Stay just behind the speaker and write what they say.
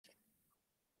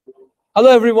Hello,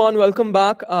 everyone. Welcome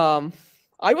back.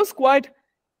 I was quite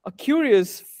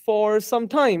curious for some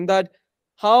time that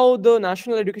how the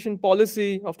national education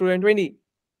policy of 2020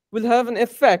 will have an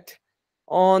effect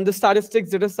on the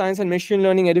statistics, data science, and machine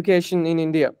learning education in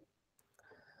India.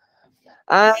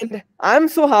 And I'm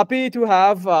so happy to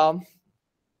have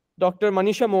Dr.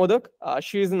 Manisha Modak.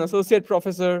 She is an associate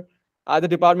professor at the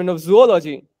Department of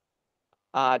Zoology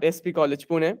at SP College,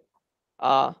 Pune.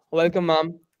 Welcome,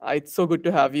 ma'am. It's so good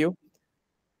to have you.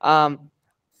 Um,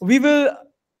 we will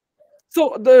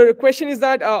So the question is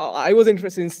that I was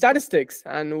interested in statistics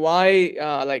and why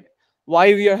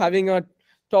we are having a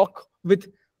talk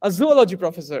with a zoology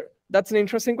professor. That's an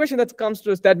interesting question that comes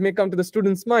to us that may come to the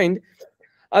student's mind.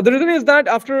 The reason is that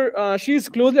after she is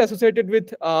closely associated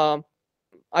with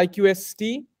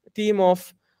IQST team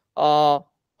of uh,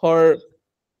 her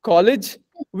college,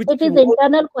 which It is works.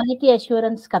 Internal Quality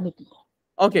Assurance Committee.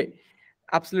 Okay,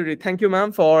 absolutely. Thank you,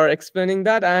 ma'am, for explaining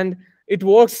that. And it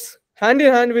works hand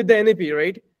in hand with the NEP,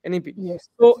 right? NEP. Yes,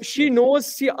 So she yes.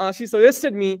 knows, she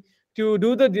suggested me to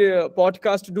do the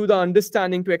podcast, to do the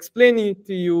understanding, to explain it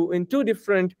to you in uh,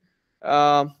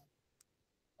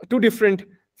 two different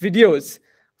videos.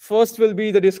 First will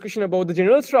be the discussion about the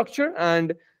general structure,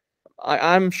 and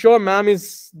I'm sure ma'am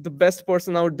is the best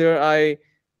person out there I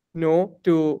know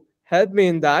to help me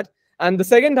in that. And the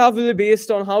second half will be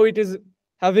based on how it is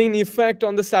having an effect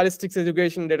on the statistics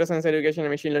education, data science education,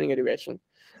 and machine learning education.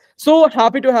 So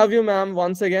happy to have you, ma'am,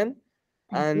 once again.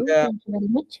 Thank And you. Thank you very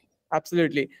much.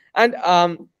 absolutely. And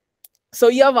so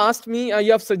you have asked me,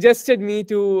 you have suggested me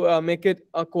to make it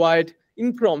a quite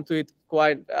impromptu, it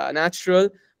quite natural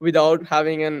without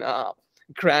having an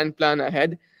grand plan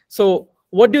ahead. So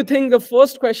what do you think the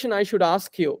first question I should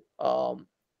ask you?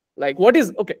 Like what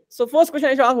is okay? So first question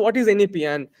I should ask, what is NEP?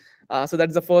 And so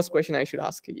that's the first question I should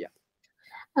ask you. Yeah.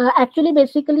 Actually,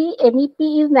 basically, NEP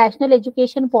is National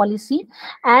Education Policy,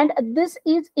 and this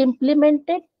is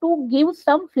implemented to give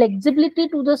some flexibility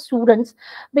to the students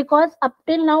because up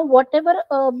till now, whatever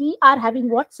we are having,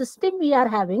 what system we are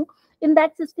having in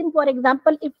that system, for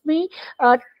example, if we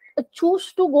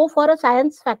choose to go for a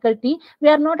science faculty, we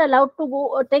are not allowed to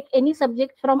go take any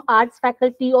subject from arts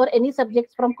faculty or any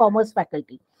subjects from commerce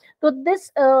faculty. So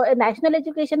this national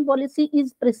education policy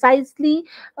is precisely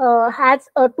has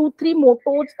two three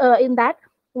mottos in that.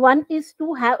 One is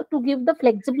to have to give the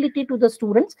flexibility to the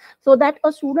students, so that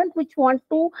a student which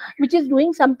is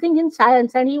doing something in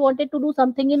science and he wanted to do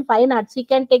something in fine arts, he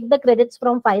can take the credits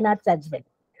from fine arts as well.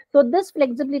 So this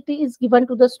flexibility is given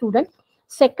to the student.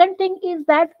 Second thing is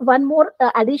that one more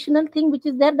additional thing which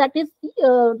is there, that is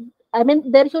uh, I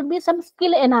mean, there should be some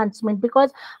skill enhancement,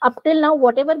 because up till now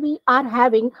whatever we are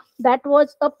having, that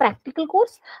was a practical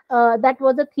course, that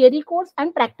was a theory course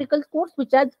and practical course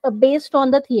which are based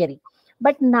on the theory.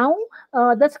 But now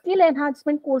the skill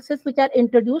enhancement courses which are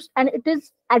introduced, and it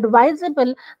is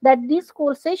advisable that these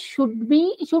courses should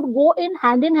go in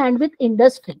hand with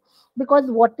industry, because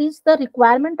what is the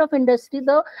requirement of industry,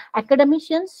 the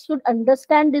academicians should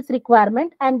understand this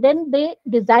requirement and then they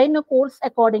design a course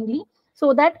accordingly,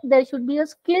 so that there should be a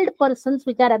skilled persons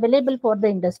which are available for the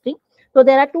industry. So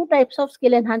there are two types of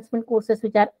skill enhancement courses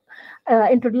which are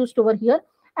introduced over here.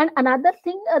 And another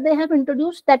thing they have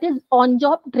introduced, that is on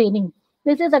job training.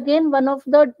 This is again one of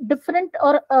the different,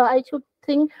 or I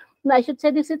should say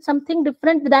this is something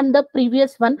different than the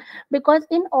previous one, because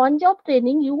in on job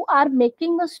training you are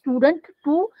making a student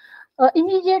to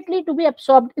immediately to be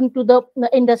absorbed into the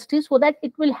industry, so that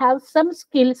it will have some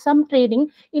skill, some training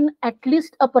in at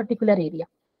least a particular area.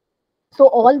 So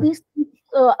all these things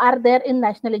are there in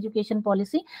national education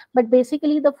policy. But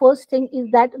basically the first thing is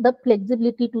that the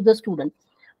flexibility to the student.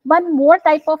 One more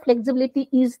type of flexibility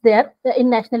is there in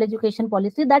national education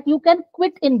policy, that you can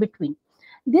quit in between.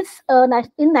 This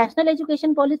in national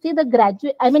education policy, the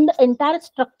graduate, I mean, the entire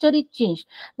structure is changed.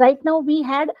 Right now we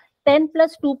had 10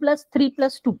 plus 2 plus 3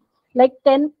 plus 2. Like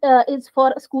 10 is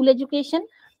for school education,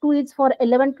 2 is for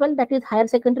 11 12, that is higher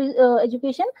secondary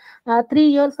education, 3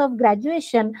 years of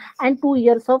graduation, and 2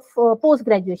 years of post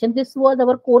graduation. This was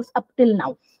our course up till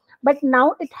now. But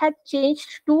now it had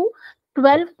changed to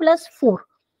 12 plus 4.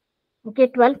 Okay,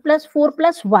 12 plus 4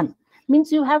 plus 1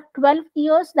 means you have 12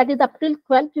 years, that is up till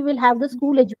 12 you will have the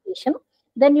school education,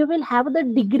 then you will have the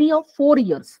degree of 4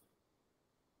 years,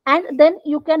 and then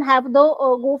you can have the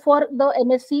go for the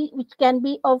MSc, which can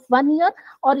be of 1 year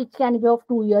or it can be of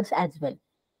 2 years as well.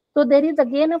 So there is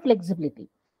again a flexibility.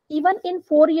 Even in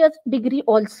 4 years degree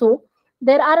also,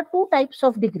 there are two types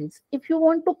of degrees. If you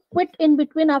want to quit in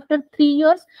between after 3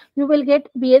 years, you will get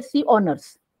BSc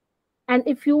honors. And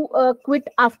if you quit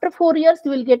after 4 years,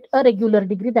 you will get a regular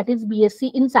degree, that is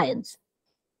BSc in science.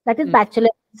 That is Mm. bachelor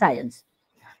in science.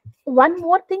 One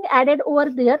more thing added over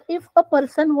there: if a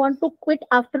person want to quit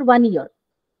after 1 year,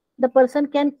 the person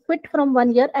can quit from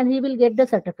 1 year and he will get the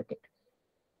certificate.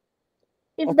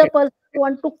 If the Okay. person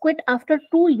want to quit after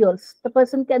 2 years,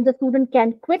 the student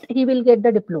can quit, he will get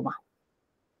the diploma.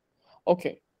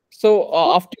 Okay. So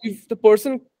So after if the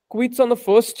person quits on the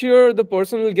first year, the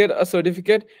person will get a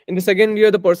certificate. In the second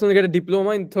year, the person will get a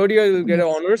diploma. In third year, he'll get an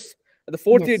yes, honors. The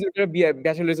fourth year, yes, he'll get a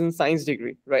bachelor's in science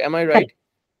degree. Right? Am I right?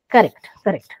 correct,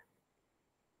 correct.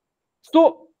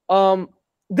 So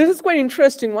this is quite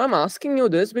interesting. Why I'm asking you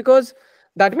this, because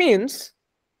that means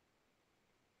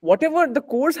whatever the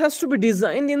course has to be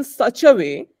designed in such a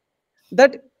way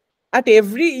that at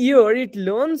every year it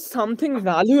learns something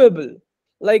valuable,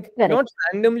 like Correct. not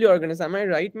randomly organized. Am I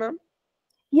right, ma'am?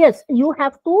 Yes, you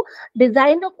have to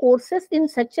design the courses in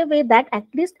such a way that at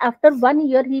least after 1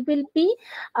 year he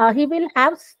will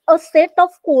have a set of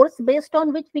course based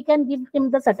on which we can give him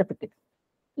the certificate.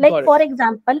 Like Got it. for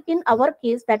example, in our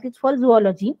case, that is for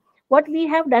zoology, what we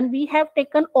have done, we have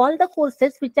taken all the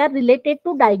courses which are related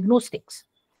to diagnostics.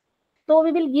 So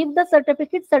we will give the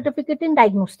certificate in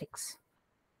diagnostics.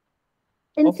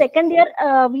 In Okay. second year,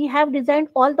 we have designed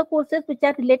all the courses which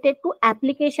are related to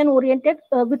application oriented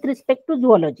with respect to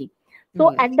zoology. So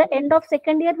Hmm. at the end of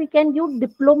second year, we can give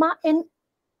diploma in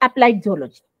applied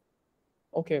zoology.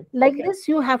 Okay. Like this,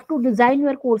 you have to design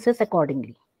your courses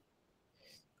accordingly.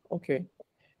 Okay.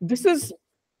 This is,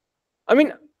 I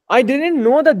mean, I didn't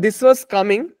know that this was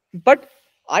coming, but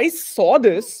I saw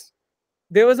this.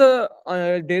 There was a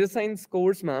data science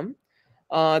course, ma'am,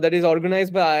 that is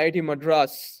organized by IIT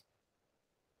Madras,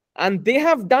 and they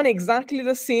have done exactly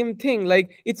the same thing.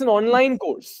 Like it's an online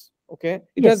course. Okay,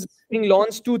 it has Yes. been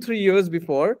launched 2 3 years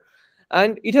before,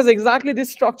 and it has exactly this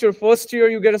structure. First year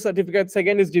you get a certificate,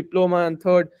 second is diploma, and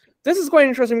third. This is quite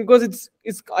interesting because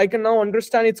it's I can now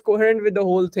understand it's coherent with the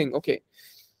whole thing. Okay.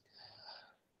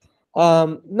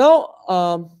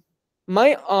 Now,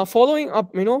 my following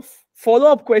up,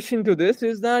 follow up question to this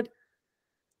is that,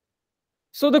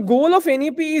 so the goal of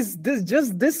NEP is this,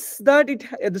 just this, that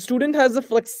the student has the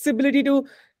flexibility to,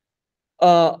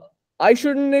 uh, I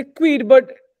shouldn't quit,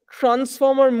 but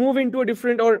transform or move into a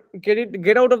different, or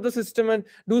get out of the system and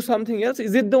do something else.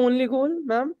 Is it the only goal,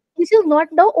 ma'am? This is not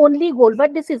the only goal,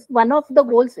 but this is one of the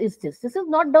goals. Is this? This is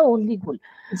not the only goal,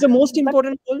 It's the most but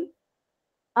important goal.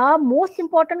 our most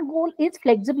important goal is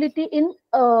flexibility in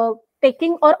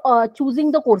taking or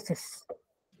choosing the courses.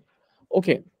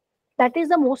 Okay. That is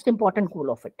the most important goal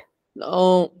of it.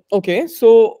 Okay.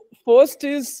 So first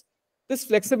is this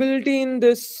flexibility in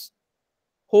this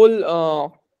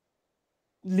whole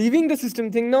leaving the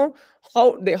system thing. Now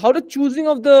how the choosing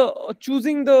of the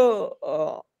choosing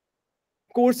the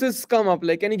courses come up,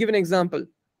 like can you give an example?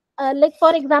 Like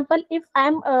for example, if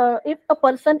a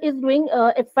person is doing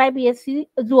FIBSc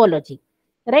zoology,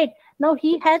 right? Now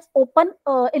he has open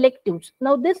electives.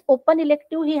 Now this open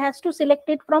elective he has to select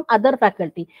it from other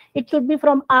faculty. It should be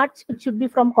from arts, it should be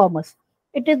from commerce.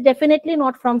 It is definitely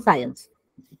not from science.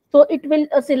 So it will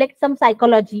select some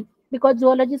psychology, because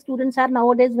zoology students are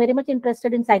nowadays very much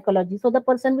interested in psychology. So the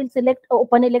person will select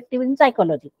open elective in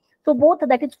psychology. So both,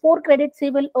 that is 4 credits he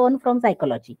will earn from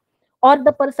psychology. Or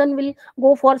the person will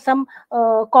go for some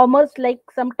commerce, like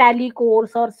some tally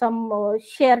course or some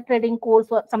share trading course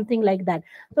or something like that.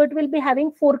 So it will be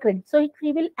having 4 credits. So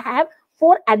he will have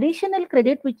 4 additional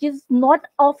credit, which is not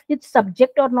of his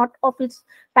subject or not of his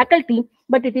faculty,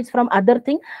 but it is from other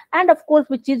thing, and of course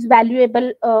which is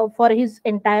valuable for his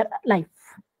entire life.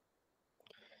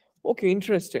 Okay,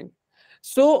 interesting.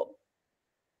 So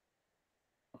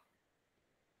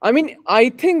I mean, I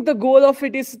think the goal of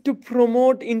it is to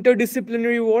promote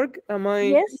interdisciplinary work. Am I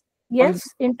Yes,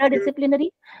 yes,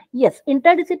 understanding?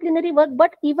 interdisciplinary work,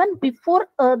 but even before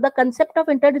the concept of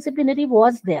interdisciplinary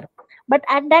was there, but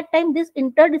at that time this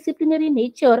interdisciplinary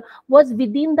nature was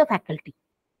within the faculty.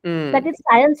 That Mm. is,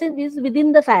 science is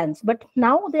within the science, but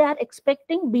now they are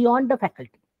expecting beyond the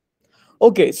faculty.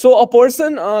 Okay, so a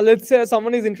person, let's say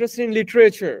someone is interested in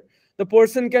literature, the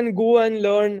person can go and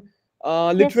learn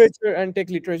Yes, literature and take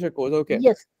literature course. Okay.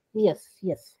 yes,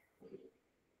 yes.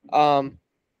 Um,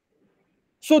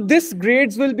 so this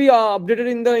grades will be updated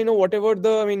in the, whatever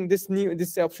the, I mean, this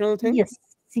optional thing. Yes,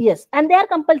 yes, and they are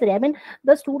compulsory. I mean,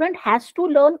 the student has to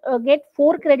learn, get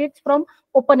 4 credits from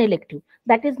open elective.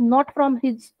 That is not from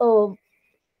his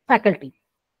faculty.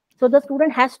 So the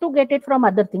student has to get it from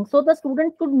other things. So the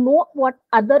student should know what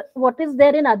is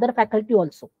there in other faculty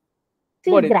also. See,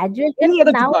 Got it. graduation Any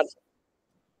other now, department?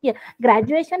 yeah,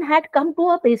 graduation had come to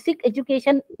a basic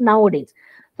education nowadays.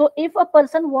 So if a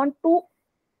person want to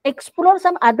explore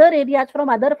some other areas from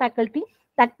other faculty,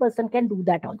 that person can do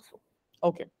that also.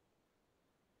 Okay.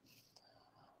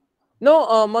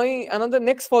 Now, my another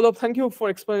next follow-up. Thank you for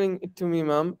explaining it to me,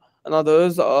 ma'am, and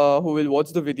others who will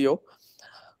watch the video.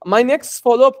 My next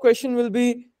follow-up question will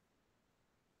be: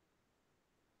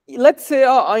 let's say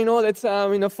I know, let's say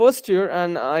I'm in a first year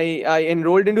and I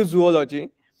enrolled into zoology,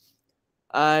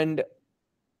 and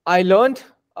I learned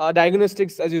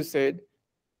diagnostics, as you said,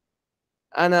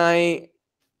 and I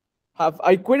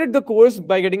quitted the course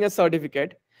by getting a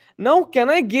certificate. Now, can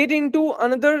I get into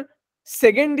another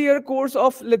second year course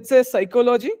of, let's say,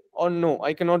 psychology, or no?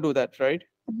 I cannot do that, right?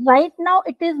 Right now,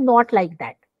 it is not like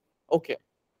that. Okay.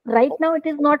 Right now, it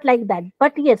is not like that.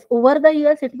 But yes, over the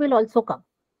years, it will also come.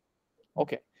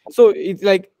 Okay. So it's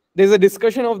like there's a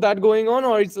discussion of that going on,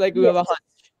 or it's like we have a Yes,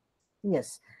 hunch.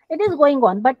 yes, it is going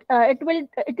on. But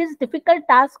it is difficult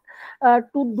task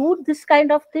to do this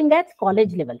kind of thing at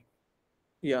college level.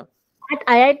 Yeah. At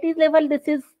IIT level, this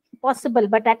is possible,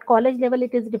 but at college level,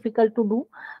 it is difficult to do.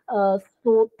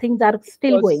 So things are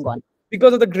still Because going on.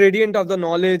 because of the gradient of the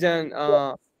knowledge and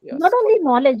Not yes. only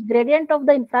knowledge, gradient of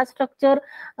the infrastructure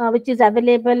which is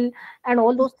available, and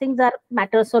all those things are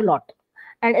matters a lot.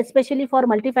 And especially for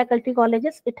multi-faculty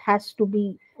colleges, it has to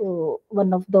be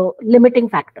one of the limiting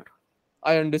factor.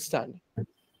 I understand.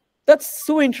 That's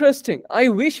so interesting. I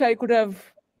wish I could have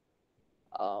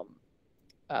um,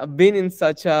 been in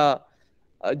such a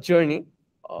journey.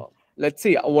 Uh, let's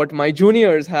see what my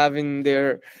juniors have in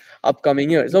their upcoming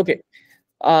years. Okay.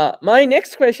 My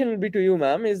next question will be to you,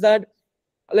 ma'am, is that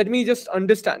let me just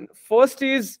understand. First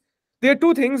is there are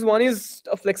two things. One is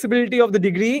a flexibility of the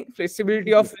degree,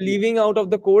 flexibility of leaving out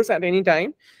of the course at any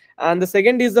time, and the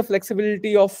second is the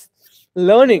flexibility of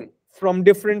learning from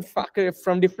different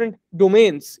from different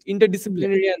domains, Yes.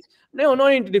 interdisciplinary and no,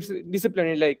 not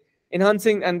interdisciplinary, like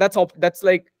enhancing, and that's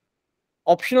like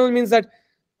optional means that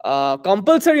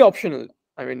compulsory optional.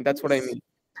 I mean that's what I Yes. mean.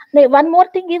 Now, one more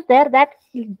thing is there that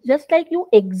just like you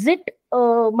exit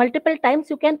multiple times,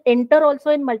 you can enter also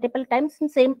in multiple times in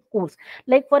same course.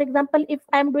 Like for example, if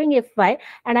I'm doing FY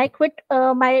and I quit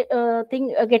my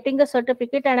thing, getting a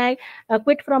certificate, and I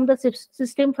quit from the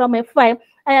system from FY,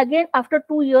 I again after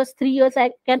 2 years, 3 years,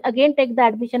 I can again take the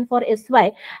admission for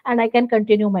SY, and I can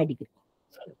continue my degree.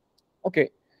 Okay.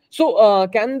 So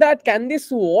can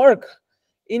this work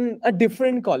in a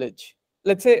different college?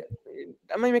 Let's say,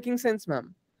 am I making sense,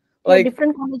 ma'am? Like,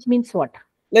 Different college means what?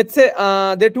 let's say there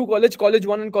are two college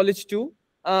one and college two.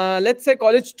 Let's say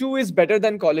college two is better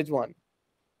than college one.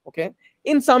 Okay,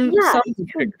 in Yeah, some it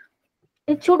district. should.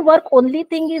 It should work. Only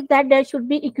thing is that there should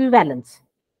be equivalence,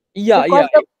 Yeah, yeah,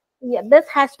 because this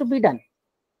has to be done,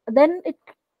 then it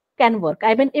can work.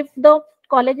 I mean, if the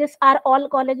all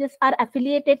colleges are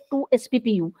affiliated to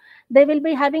SPPU, they will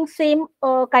be having same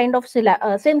kind of same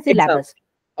exam. syllabus.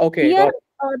 Okay, Here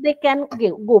got it. they can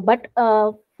go, but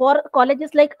for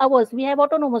colleges like ours, we have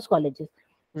autonomous colleges,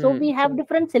 so Hmm. we have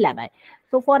different syllabi.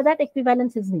 So for that,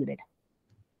 equivalence is needed.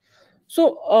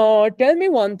 So tell me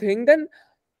one thing then.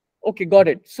 Okay, got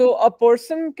it. So a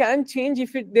person can change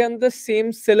if they're on the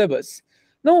same syllabus.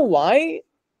 Now, why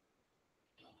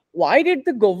did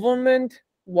the government?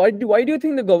 Why do you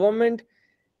think the government,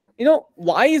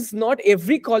 why is not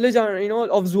every college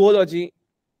of zoology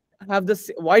have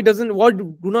why doesn't what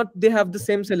do not they have the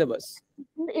same syllabus?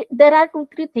 There are two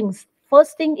three things.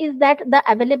 First thing is that the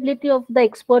availability of the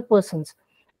expert persons,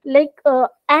 like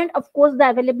and of course the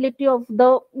availability of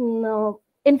the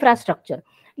infrastructure.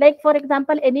 Like for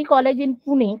example, any college in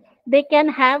Pune, they can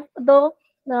have the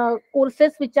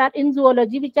courses which are in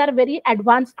zoology, which are very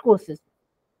advanced courses,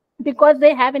 because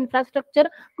they have infrastructure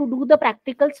to do the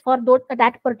practicals for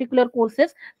that particular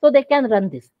courses, so they can run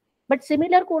this. But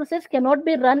similar courses cannot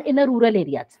be run in a rural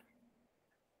areas.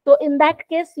 So in that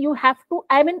case, you have to.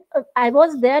 I mean, I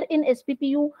was there in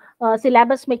SPPU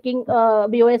syllabus making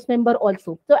BOS member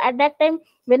also. So at that time,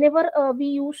 whenever we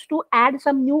used to add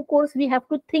some new course, we have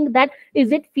to think that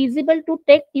is it feasible to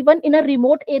take even in a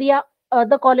remote area,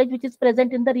 the college which is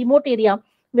present in the remote area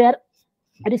where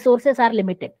resources are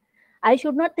limited. I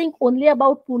should not think only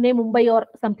about Pune, Mumbai, or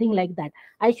something like that.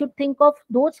 I should think of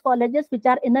those colleges which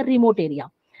are in a remote area.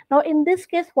 Now, in this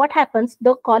case, what happens?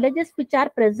 The colleges which are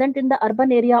present in the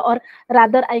urban area, or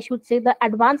rather, I should say the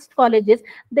advanced colleges,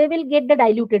 they will get the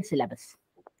diluted syllabus.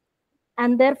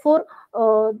 And therefore,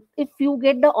 if you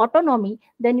get the autonomy,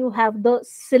 then you have the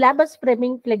syllabus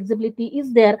framing flexibility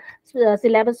is there,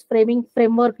 syllabus framing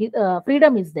framework,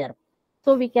 freedom is there.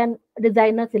 So we can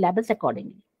design a syllabus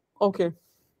accordingly. Okay,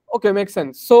 okay, makes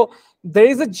sense. So there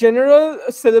is a general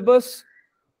syllabus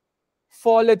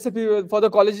for, let's say, for the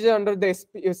colleges under the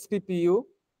SPPU.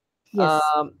 Yes.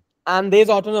 and there's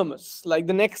autonomous, like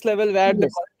the next level where the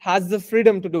Yes. college has the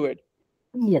freedom to do it.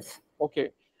 Yes.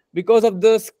 Okay, because of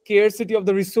the scarcity of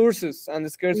the resources and the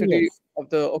scarcity Yes. of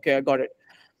the. Okay, I got it.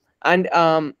 And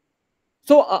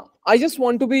so I just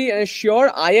want to be sure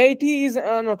IIT is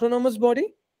an autonomous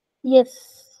body.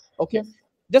 Yes. Okay, Yes.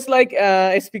 just like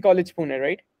SP College Pune,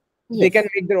 right? They can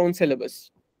Yes. make their own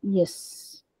syllabus.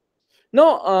 Yes.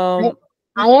 No, I- mm,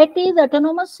 IIT is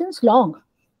autonomous since long.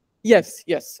 yes,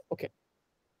 yes, okay,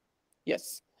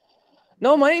 yes.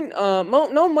 Now mine,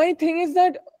 now my thing is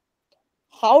that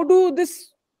how do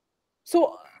this?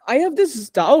 So I have this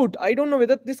doubt. I don't know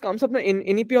whether this comes up in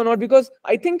NEP or not, because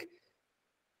I think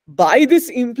by this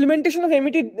implementation of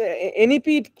NEP,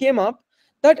 it came up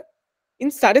that in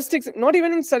statistics, not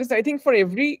even in statistics, I think for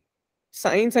every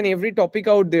science and every topic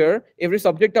out there, every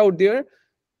subject out there,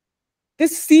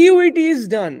 this CUET is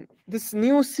done. This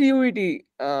new CUET,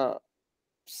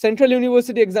 Central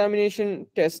University Examination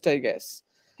Test, I guess,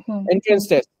 Hmm. entrance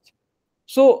test.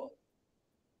 So,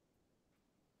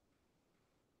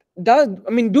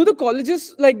 do the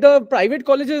colleges, like the private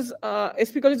colleges,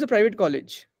 SP college is a private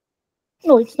college?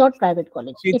 No, it's not private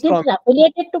college. It's It is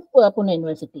affiliated to Pune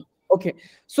University okay.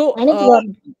 So, and it's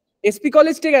government. SP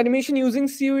college take admission using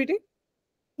CUET?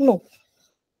 No,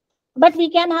 but we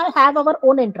can have our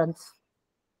own entrance.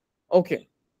 Okay.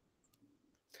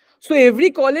 So every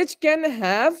college can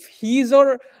have his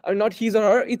or not his or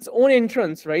her its own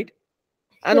entrance, right?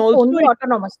 And Yes, also only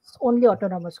autonomous only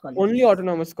colleges.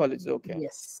 autonomous colleges. Okay.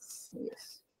 Yes,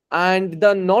 yes, And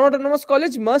the non-autonomous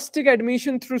college must take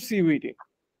admission through CUET.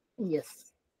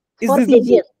 yes. Is For this the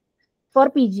PG, rule for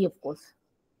PG, of course.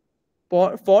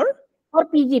 for For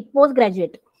PG,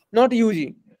 postgraduate. not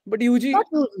UG, but UG? Not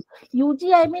UG.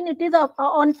 UG, I mean, it is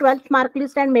on 12th mark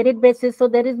list and merit basis, so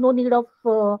there is no need of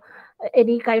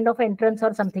any kind of entrance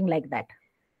or something like that.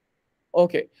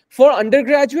 Okay. For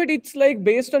undergraduate, it's like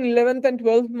based on 11th and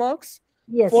 12th marks.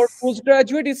 For Yes.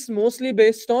 postgraduate, it's mostly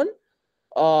based on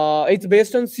it's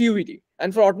based on CUET.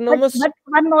 And for autonomous, But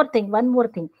one more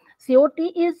thing. COT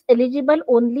is eligible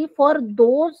only for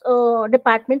those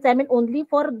departments. I mean, only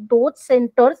for those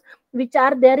centers which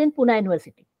are there in Pune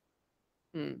University.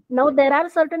 hmm, Now there are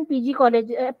certain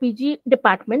PG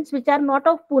departments which are not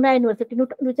of Pune University,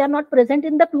 which are not present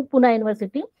in the Pune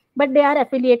University, but they are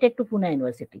affiliated to Pune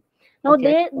University. Now okay,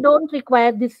 they don't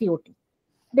require this COT.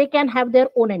 They can have their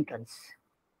own entrance.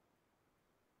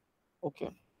 okay.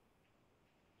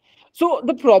 So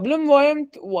the problem why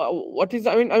what is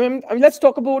let's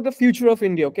talk about the future of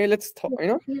India. Okay, let's talk.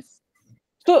 Yes.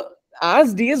 So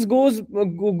as days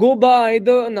go by,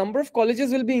 the number of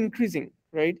colleges will be increasing,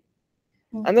 right?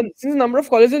 Hmm. And then since the number of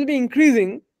colleges will be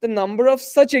increasing, the number of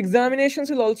such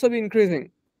examinations will also be increasing.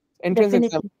 Entrance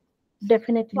exam. Definitely. So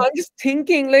Definitely. I'm just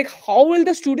thinking, like, how will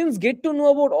the students get to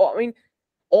know about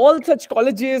all such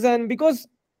colleges? And because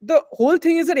the whole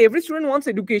thing is that every student wants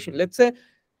education. Let's say,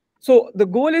 so the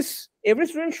goal is every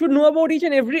student should know about each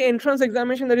and every entrance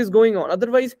examination that is going on.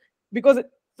 Otherwise, because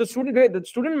the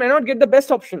student may not get the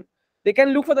best option, they can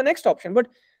look for the next option. But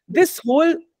this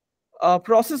whole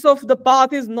process of the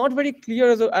path is not very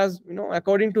clear, as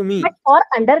according to But me. for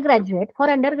undergraduate,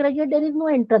 there is no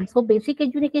entrance. So basic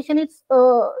education is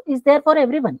there for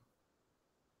everyone.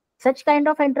 Such kind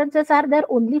of entrances are there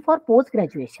only for post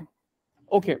graduation.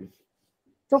 Okay,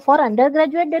 So for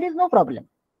undergraduate, there is no problem.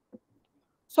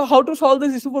 so how to solve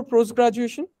this issue for post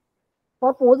graduation?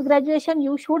 For post graduation,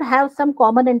 you should have some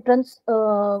common entrance,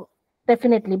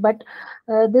 definitely. But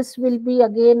this will be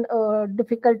again a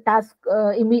difficult task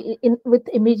with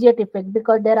immediate effect,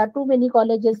 because there are too many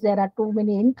colleges, there are too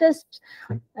many interests.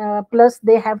 Plus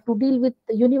they have to deal with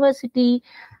the university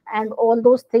and all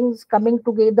those things coming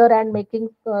together and making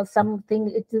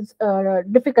something. It is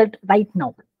difficult right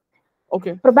now.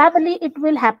 Okay. Probably it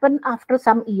will happen after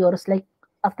some years, like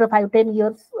after 5-10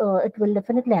 years. It will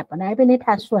definitely happen. I mean, it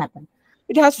has to happen.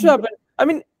 It has to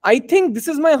happen. I think this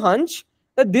is my hunch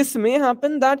that this may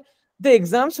happen, that the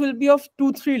exams will be of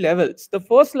two, three levels. The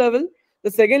first level,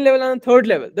 the second level, and the third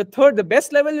level. The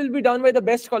best level will be done by the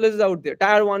best colleges out there,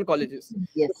 tier one colleges. The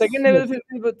Yes, second level yes,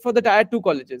 will be for the tier two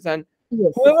colleges. And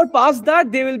yes, whoever passed that,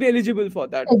 they will be eligible for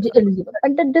that. eligible.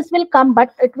 And this will come,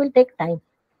 but it will take time.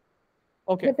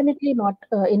 Okay. Definitely not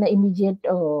in an immediate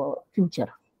future.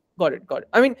 Got it. Got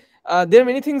it. There are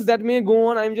many things that may go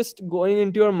on. I'm just going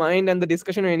into your mind and the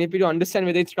discussion of NEP to understand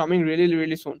whether it's coming really,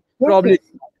 really soon. Yes, Probably.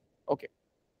 yes. Okay.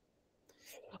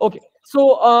 Okay.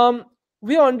 So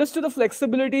we understood the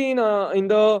flexibility in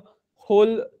the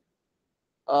whole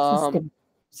um,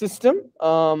 System.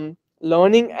 system,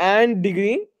 learning and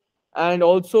degree, and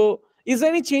also is there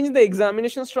any change in the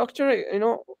examination structure?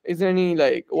 is there any,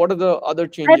 like, what are the other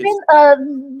I mean,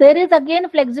 changes? there is again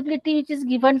flexibility which is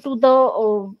given to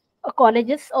the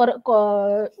colleges or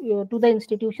to the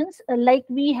institutions. Like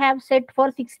we have said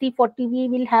for 60/40, we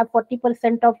will have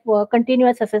 40% of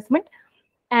continuous assessment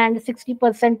and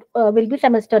 60% will be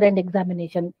semester end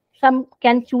examination. Some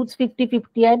can choose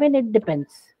 50/50. I mean, it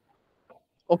depends.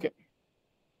 Okay.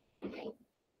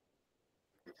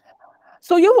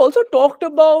 So you've also talked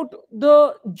about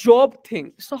the job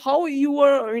thing. So how you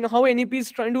are, how NEP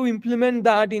is trying to implement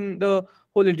that in the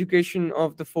whole education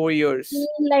of the 4 years?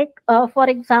 Like, for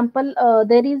example,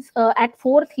 there is at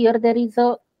fourth year, there is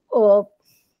a uh,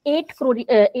 eight,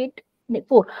 eight,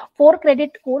 no, four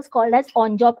credit course called as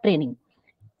on job training.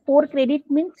 4 credit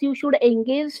means you should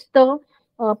engage the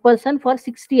person for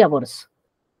 60 hours.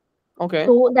 Okay.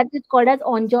 So that is called as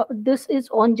on job. This is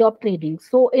on job training.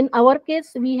 So in our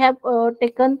case, we have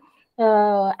taken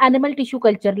animal tissue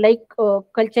culture, like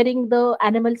culturing the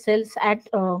animal cells at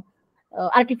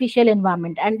artificial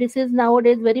environment, and this is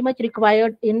nowadays very much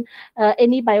required in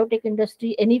any biotech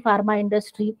industry, any pharma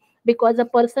industry, because a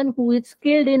person who is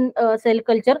skilled in cell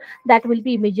culture, that will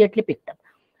be immediately picked up.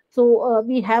 So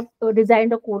we have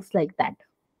designed a course like that.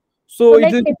 So So it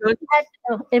like will be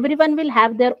done. everyone will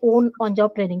have their own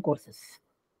on-job training courses.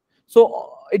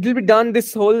 So it will be done.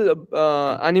 This whole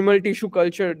animal tissue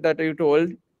culture that you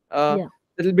told, uh, Yeah.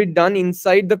 it will be done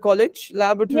inside the college Yes,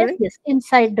 laboratory. yes,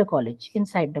 inside the college,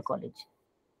 inside the college.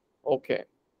 Okay.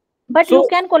 But you So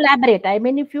can collaborate. I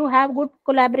mean, if you have good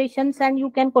collaborations, and you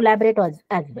can collaborate as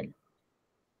well.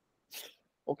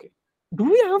 okay. Do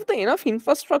we have the enough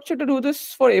infrastructure to do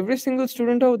this for every single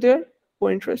student out there who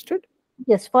are interested?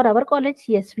 Yes, for our college,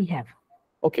 yes, we have.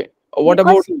 Okay. What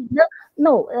Because about? see,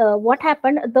 no, what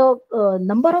happened? The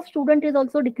number of student is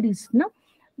also decreased. No,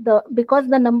 because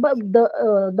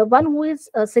the one who is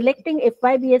selecting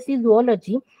FYBSc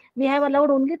zoology, we have allowed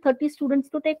only 30 students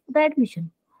to take the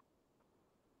admission.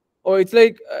 Or it's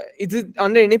like, is it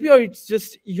under NAP or it's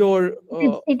just your?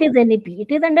 It is NEP. It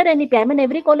is under NEP. I mean,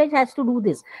 every college has to do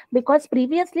this, because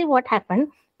previously what happened?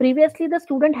 Previously, the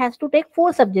student has to take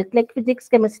 4 subjects like physics,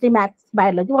 chemistry, maths,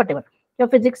 biology, whatever. Your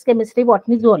physics, chemistry,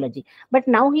 botany, zoology. But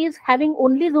now he is having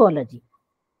only zoology,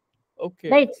 Okay.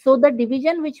 right? So the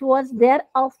division which was there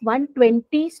of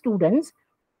 120 students,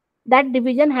 that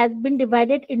division has been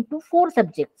divided into 4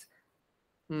 subjects.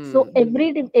 So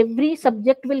Hmm. every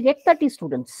subject will get 30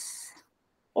 students.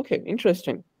 Okay.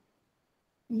 Interesting.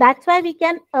 That's why we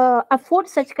can afford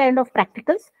such kind of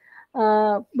practicals,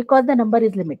 because the number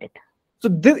is limited. So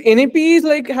this NAP is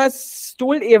like has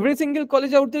told every single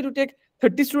college out there to take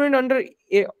 30 student under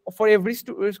for every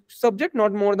subject,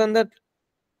 not more than that.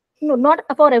 No, not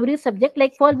for every subject.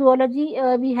 Like for zoology,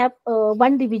 we have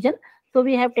one division, so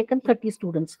we have taken 30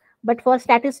 students. But for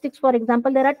statistics, for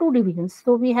example, there are 2 divisions,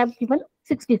 so we have given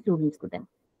 60 students to them.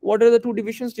 What are the two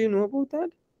divisions? Do you know about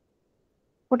that?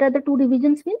 What are the 2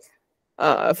 divisions means?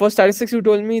 For statistics, you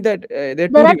told me that there are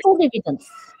two There are two divisions. divisions.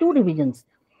 Two divisions.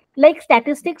 Like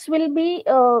statistics will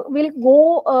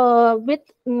go with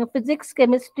physics,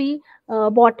 chemistry,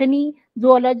 botany,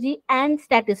 zoology, and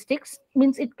statistics.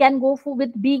 Means it can go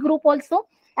with B group also,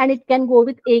 and it can go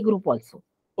with A group also.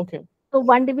 Okay. So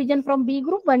one division from B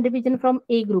group, one division from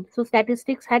A group. So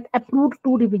statistics had approved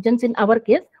 2 divisions in our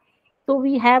case. So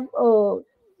we have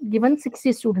given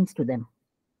 60 students to them.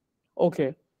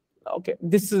 Okay. Okay.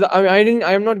 This is I didn't.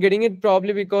 I am not getting it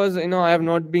probably because I have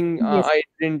not been. Yes. I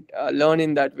didn't learn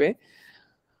in that way.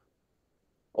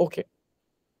 Okay.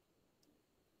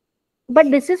 But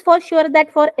this is for sure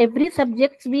that for every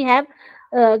subjects we have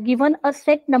given a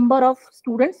set number of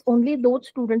students. Only those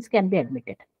students can be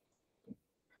admitted.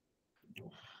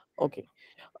 Okay.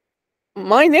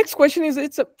 My next question is,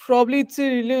 it's a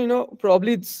really,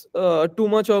 probably it's too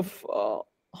much of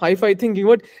hi-fi thinking,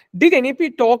 but did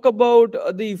NEP talk about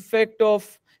the effect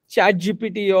of chat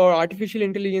GPT or artificial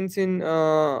intelligence in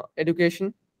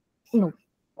education? No,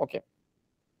 Okay.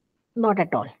 not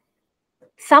at all.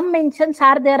 Some mentions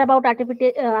are there about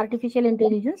artificial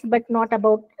intelligence, but not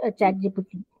about chat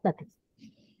GPT. Nothing.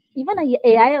 Even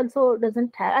AI also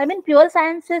doesn't have. I mean, pure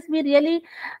sciences we really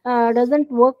doesn't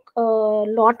work a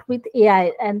lot with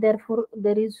AI, and therefore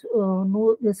there is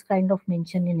no this kind of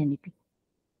mention in NEP.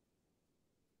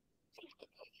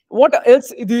 What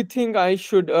else do you think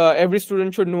every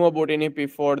student should know about NEP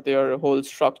for their whole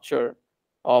structure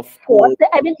of whole?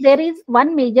 I mean, there is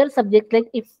one major subject. Like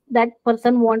if that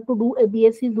person want to do a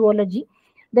BSc zoology,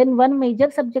 then one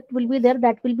major subject will be there.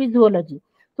 That will be zoology.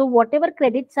 So whatever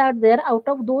credits are there, out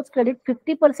of those credits,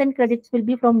 50% credits will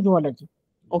be from zoology,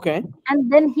 Okay. and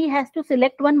then he has to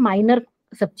select one minor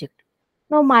subject.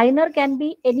 Now minor can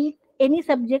be any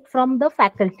subject from the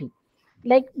faculty.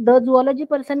 Like the zoology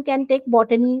person can take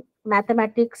botany,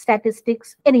 mathematics,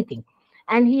 statistics, anything,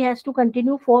 and he has to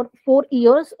continue for 4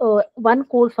 years, one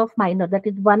course of minor, that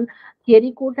is one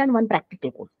theory course and one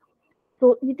practical course.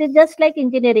 So it is just like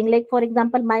engineering. Like for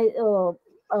example,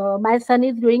 my son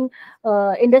is doing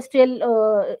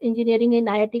industrial engineering in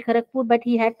IIT Kharagpur, but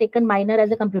he had taken minor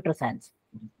as a computer science.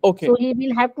 So Okay. he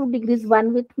will have two degrees,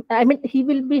 one with, I mean, he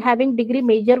will be having degree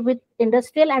major with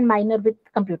industrial and minor with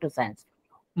computer science.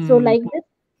 So Hmm. like this,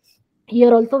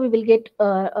 here also we will get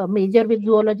a major with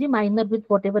zoology, minor with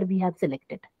whatever we have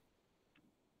selected.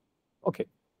 Okay.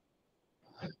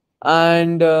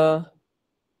 And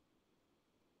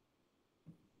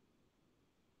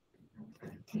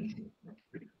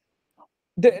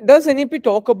does NEP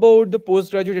talk about the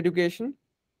postgraduate education?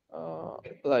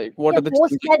 Like, what Yeah, are the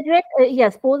changes? postgraduate,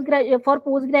 yes, postgraduate, for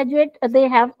postgraduate, they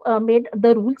have made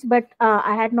the rules, but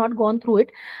I had not gone through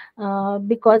it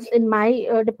because in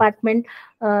my department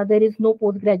there is no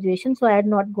post graduation, so I had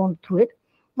not gone through it.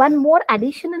 One more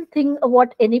additional thing,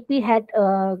 what NEP had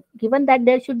given, that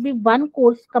there should be one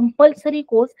course, compulsory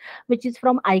course, which is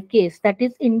from IKS, that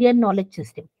is Indian Knowledge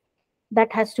System.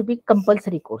 That has to be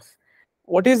compulsory course.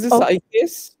 What is this Of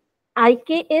ICS?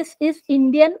 IKS is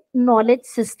Indian Knowledge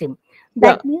System. Yeah,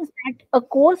 That means that a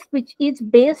course which is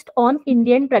based on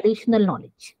Indian traditional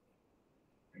knowledge.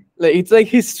 like it's like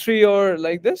history or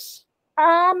like this.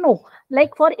 No,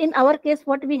 like for in our case,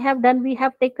 what we have done, we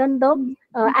have taken the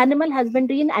animal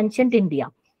husbandry in ancient India.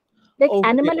 Like Okay.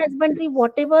 animal husbandry,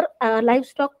 whatever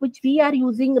livestock which we are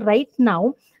using right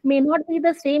now may not be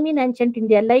the same in ancient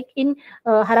India. Like in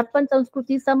Harappan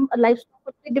Sanskriti, some livestock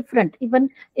will be different. Even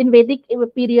in Vedic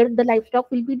period, the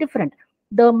livestock will be different.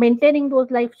 The maintaining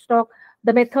those livestock,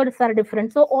 the methods are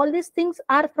different. So all these things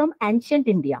are from ancient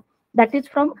India. That is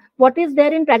from what is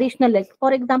there in traditional. Like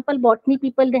for example, botany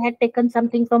people, they had taken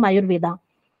something from Ayurveda.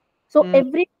 So Hmm.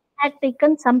 every had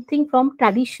taken something from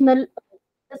traditional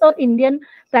or Indian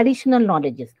traditional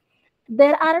knowledges.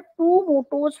 There are two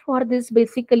mottos for this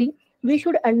basically. We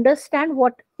should understand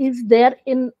what is there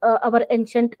in our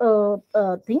ancient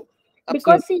thing,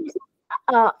 because Absolutely. see,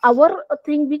 our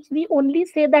thing which we only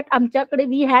say that आमच्याकडे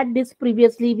we had this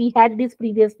previously, we had this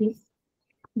previously,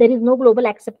 there is no global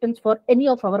acceptance for any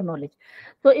of our knowledge.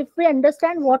 So if we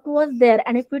understand what was there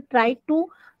and if we try to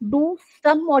do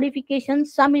some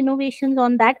modifications, some innovations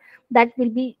on that, that will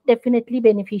be definitely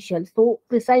beneficial. So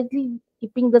precisely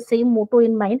keeping the same motto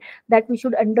in mind, that we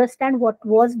should understand what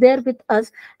was there with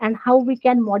us and how we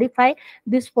can modify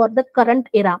this for the current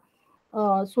era.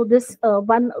 So this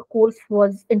one course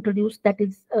was introduced, that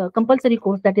is compulsory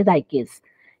course, that is IKS.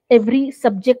 Every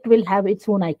subject will have its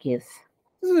own IKS.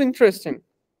 This is interesting.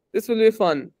 This will be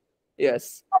fun.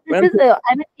 Yes. This When is,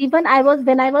 I mean, even I was,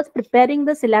 when I was preparing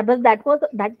the syllabus, that was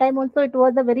that time also, it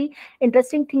was a very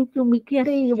interesting thing to me. कि,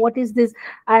 "Arey, what is this?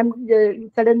 I'm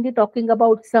suddenly talking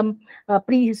about some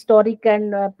prehistoric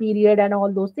and period and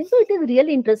all those things." So it is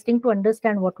really interesting to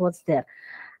understand what was there.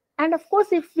 And of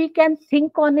course, if we can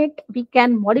think on it, we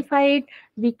can modify it,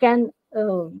 we can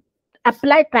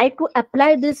try to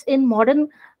apply this in modern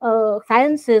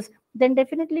sciences, then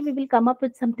definitely we will come up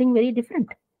with something very different.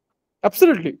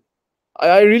 absolutely,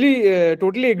 I really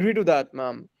totally agree to that,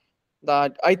 ma'am.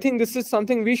 That I think this is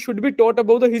something we should be taught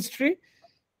about the history,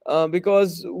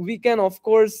 because we can, of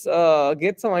course,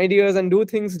 get some ideas and do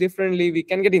things differently. We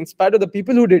can get inspired of the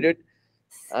people who did it,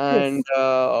 and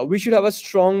Yes. we should have a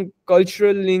strong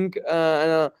cultural link,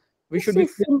 and we should be.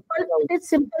 See, simple, it is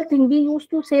simple thing. We used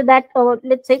to say that,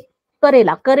 let's say,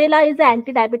 Karela. Karela is an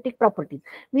anti-diabetic property.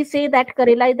 We say that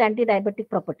Karela is anti-diabetic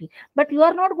property. But you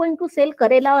are not going to sell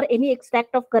Karela or any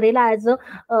extract of Karela as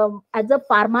a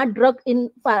pharma drug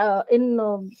in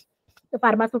the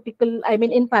pharmaceutical, I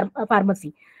mean, in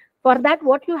pharmacy. For that,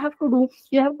 what you have to do,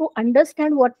 you have to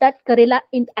understand what that Karela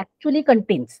actually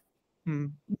contains. Hmm.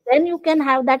 Then you can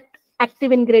have that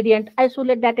active ingredient,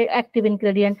 isolate that active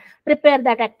ingredient, prepare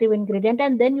that active ingredient,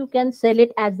 and then you can sell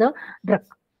it as a drug.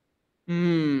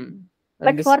 Hmm.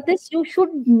 And But this for this, you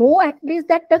should know at least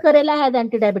that the Karela has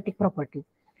anti-diabetic properties.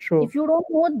 true. If you don't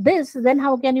know this, then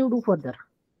how can you do further?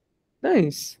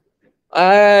 Nice.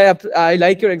 I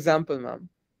like your example, ma'am.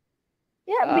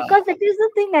 Yeah, Uh, because it is the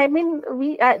thing. I mean,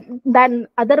 we then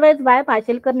otherwise, why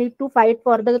Pachelkar need to fight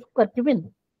for the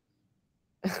curcumin?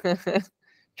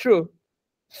 true.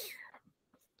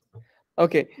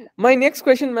 Okay. My next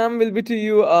question, ma'am, will be to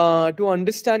you, to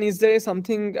understand, is there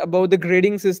something about the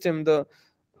grading system, the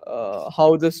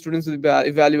how the students will be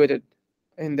evaluated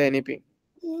in the NEP?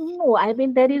 No, I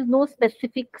mean there is no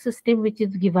specific system which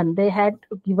is given. They had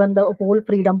given the whole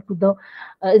freedom to the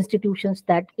institutions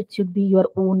that it should be your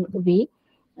own way.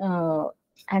 Uh,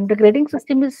 And the grading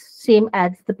system is same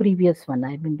as the previous one.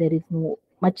 I mean, there is no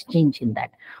much change in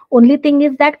that. Only thing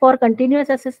is that for continuous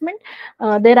assessment,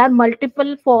 there are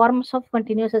multiple forms of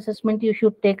continuous assessment you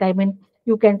should take. I mean,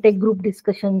 you can take group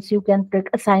discussions, you can take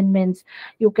assignments,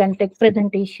 you can take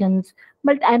presentations,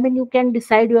 but I mean, you can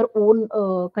decide your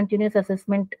own continuous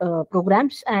assessment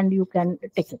programs and you can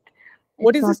take it.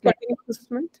 What It's is not this like continuous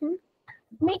assessment thing?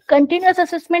 me. Continuous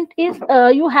assessment is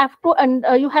you have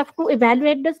to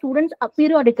evaluate the students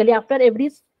periodically uh,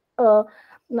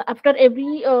 after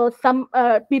every some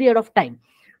period of time,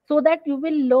 so that you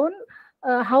will learn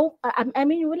how I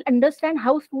mean you will understand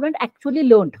how student actually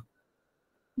learned.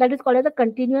 That is called as a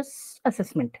continuous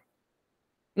assessment.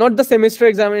 Not the semester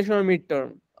examination or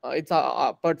midterm. It's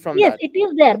apart from Yes, that. it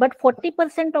is there, but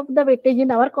 40% of the weightage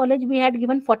in our college we had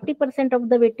given 40% of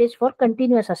the weightage for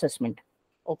continuous assessment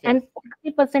Okay. and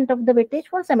 40% of the weightage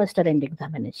for semester end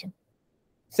examination.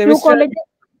 Few Semester.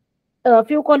 colleges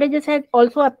few colleges had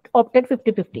also opted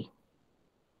 50-50.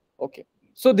 Okay.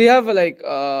 So they have like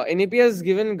NEP has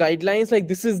given guidelines like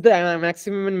this is the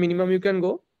maximum and minimum you can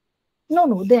go. No,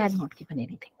 no, they had not given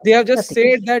anything. They have just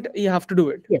Nothing. said that you have to do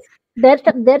it. Yes.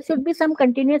 There should be some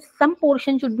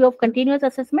portion should be of continuous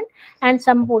assessment and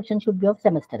some portion should be of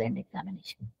semester end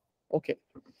examination. Okay.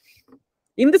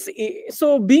 In this,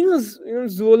 so being a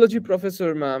zoology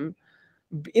professor, ma'am,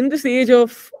 in this age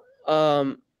of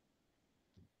um,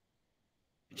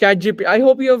 ChatGPT, I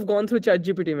hope you have gone through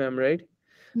ChatGPT, ma'am, right?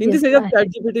 In Yes, this age of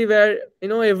ChatGPT, where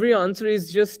every answer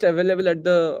is just available at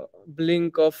the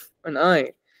blink of an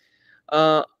eye,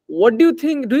 what do you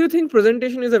think? Do you think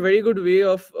presentation is a very good way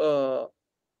of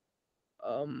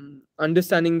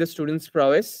understanding the student's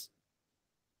prowess?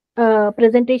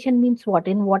 presentation means what?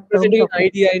 In what terms Presenting of an it?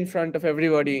 idea in front of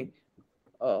everybody.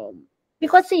 Um,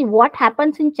 Because see what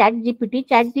happens in chat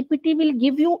gpt will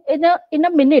give you in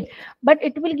a minute, but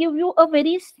it will give you a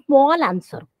very small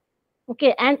answer.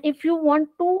 Okay, and if you want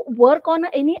to work on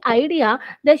any idea,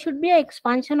 there should be an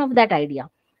expansion of that idea.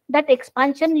 That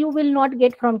expansion you will not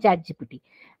get from chat gpt,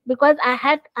 because I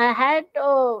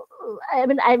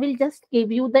mean, I will just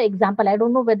give you the example. I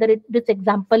don't know whether this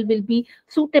example will be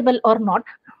suitable or not.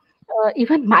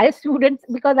 Even my students,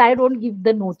 because I don't give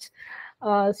the notes,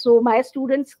 so my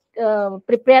students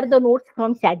prepare the notes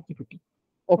from chat gpt.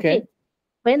 Okay, okay.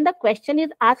 when the question is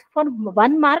asked for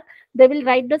 1 mark, they will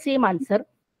write the same answer.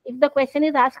 If the question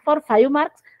is asked for 5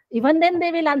 marks, even then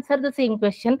they will answer the same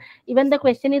question. Even the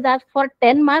question is asked for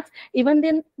 10 marks, even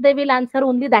then they will answer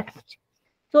only that much.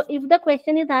 So if the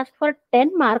question is asked for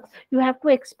 10 marks, you have to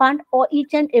expand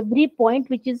each and every point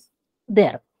which is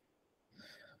there.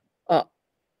 Uh,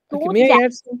 okay. So May chat, I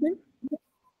add something?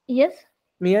 yes,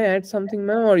 May I add something,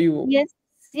 ma'am, or you? yes,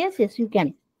 yes, you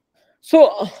can.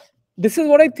 So this is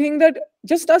what I think that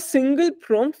just a single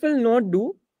prompt will not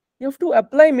do. You have to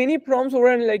apply many prompts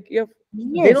over and like you have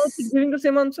then also Yes. giving the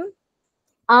same answer.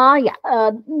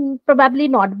 Yeah, probably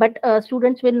not, but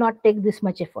students will not take this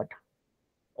much effort.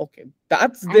 Okay,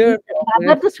 that's I their mean,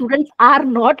 rather the students are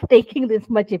not taking this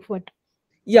much effort.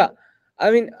 yeah. I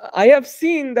mean, I have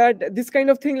seen that this kind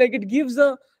of thing like it gives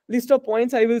a list of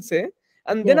points. I will say,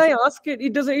 and then Yes, I ask it.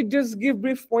 It does. It just give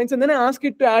brief points, and then I ask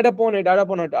it to add upon it, add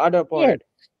upon it, add upon yes, it.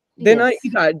 Then yes,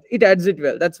 it adds it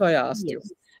well. That's why I asked you.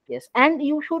 yes, yes. And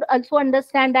you should also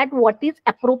understand that what is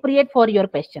appropriate for your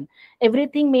question.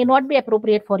 Everything may not be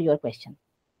appropriate for your question.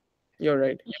 You're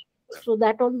right. So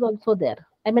that was also there.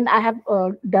 I mean, I have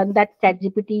done that chat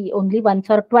GPT only once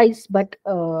or twice, but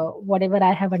whatever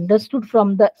I have understood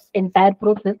from the entire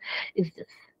process is this.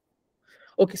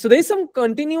 Okay, so there is some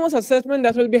continuous assessment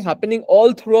that will be happening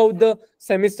all throughout the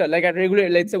semester, like at regular,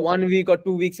 let's say 1 week or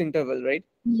 2 weeks interval, right?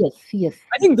 Yes, yes.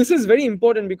 I think this is very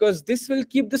important because this will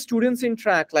keep the students in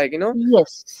track, like Yes,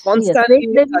 yes, constantly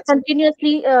they will touching.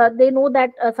 continuously, they know that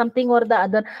something or the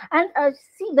other. And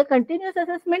see, the continuous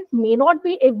assessment may not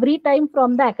be every time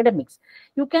from the academics.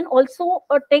 You can also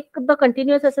take the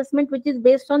continuous assessment which is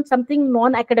based on something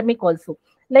non-academic also.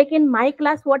 Like in my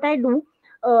class, what I do,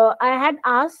 I had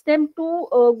asked them to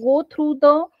uh, go through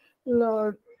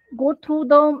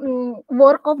the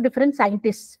work of different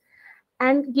scientists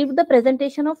and give the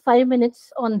presentation of 5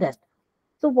 minutes on that.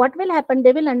 So what will happen?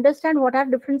 They will understand what are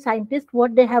different scientists,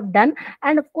 what they have done,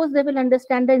 and of course they will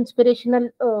understand the inspirational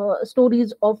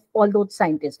stories of all those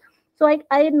scientists. So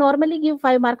I normally give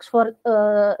 5 marks for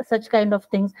such kind of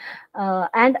things.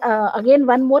 And again,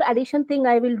 one more addition thing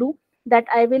I will do, that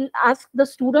I will ask the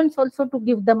students also to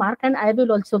give the mark, and I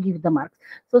will also give the marks.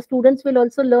 So students will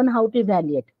also learn how to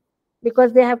evaluate,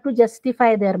 because they have to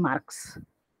justify their marks.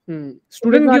 It is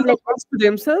Student not gives the like that. marks to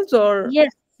themselves or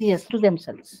Yes, yes, to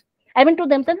themselves. I mean to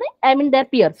themselves. I mean their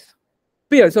peers.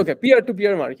 peers. Okay, peer to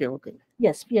peer marking. Okay.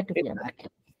 Yes, peer to peer match,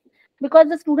 because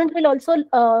the student will also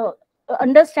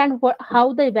understand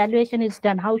how the evaluation is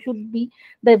done, how should be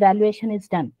the evaluation is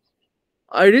done.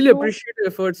 I really So appreciate your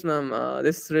efforts, ma'am.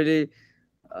 This really,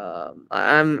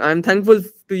 I'm thankful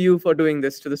to you for doing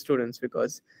this to the students,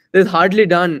 because this is hardly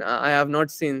done. I have not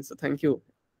seen. So thank you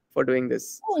for doing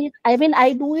this. oh, I mean,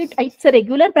 I do it. It's a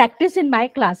regular practice in my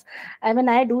class. I mean,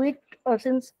 I do it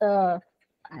since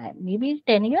maybe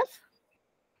 10 years.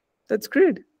 That's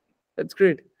great. That's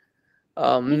great.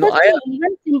 No, Because see,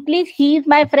 even simply he is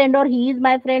my friend or he is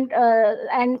my friend,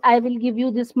 and I will give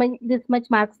you this much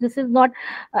marks. This is not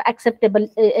acceptable.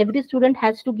 Every student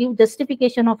has to give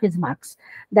justification of his marks,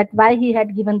 that why he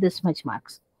had given this much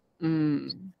marks.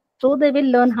 mm, So they will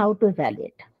learn how to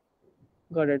evaluate,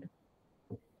 got it.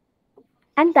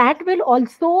 and that will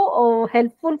also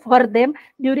helpful for them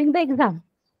during the exam.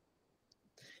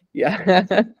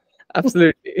 Yeah,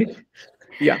 absolutely.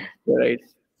 Yeah, you're right.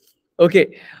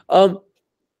 Okay.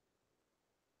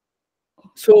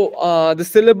 So the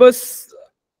syllabus.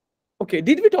 Okay,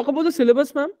 did we talk about the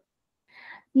syllabus, ma'am?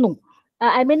 No,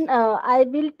 I mean, I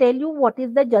will tell you what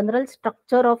is the general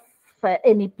structure of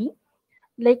NEP.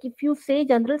 Like if you say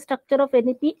general structure of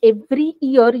NEP, every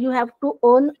year you have to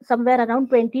earn somewhere around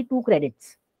 22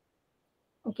 credits.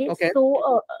 Okay, Okay.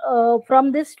 so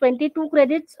from this 22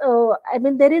 credits, I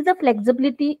mean, there is a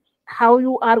flexibility how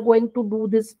you are going to do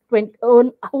this 20,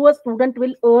 earn, how a student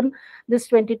will earn this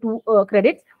 22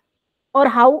 credits, or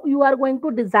how you are going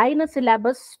to design a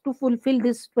syllabus to fulfill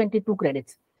this 22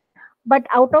 credits. But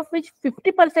out of which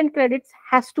 50% credits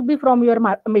has to be from your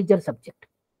major subject.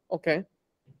 Okay.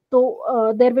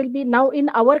 So there will be, now in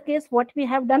our case, what we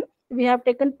have done, we have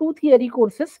taken two theory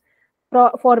courses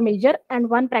for major and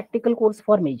one practical course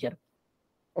for major.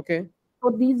 Okay. So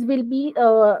these will be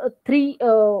three.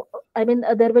 I mean,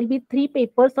 there will be three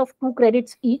papers of 2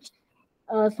 credits each.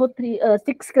 So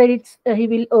 6 credits he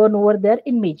will earn over there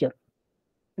in major.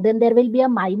 Then there will be a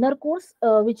minor course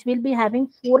which will be having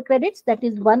 4 credits. That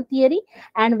is one theory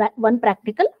and one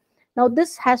practical. Now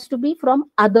this has to be from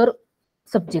other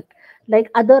subject, like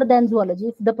other than zoology.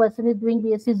 If the person is doing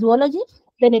BSc zoology,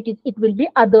 then it will be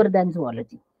other than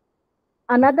zoology.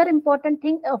 Another important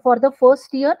thing, for the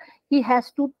first year, he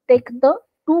has to take the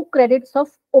 2 credits of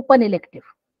open elective.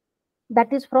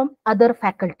 That is from other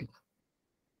faculty.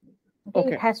 Okay, it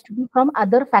Okay. has to be from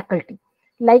other faculty.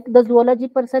 Like the zoology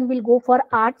person will go for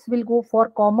arts, will go for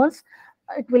commerce,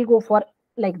 it will go for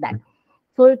like that.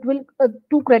 So it will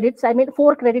 2 credits. I mean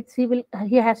 4 credits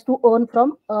he has to earn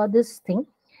from this thing.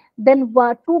 Then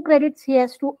 2 credits he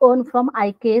has to earn from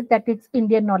IKS, that is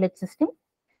Indian Knowledge System.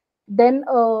 Then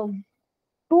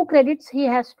 4 credits he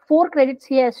has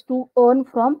to earn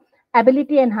from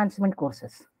ability enhancement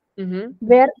courses, Mm-hmm.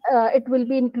 where it will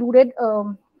be included.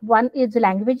 One is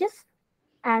languages,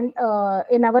 and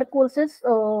in our courses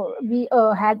we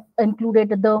had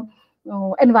included the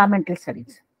environmental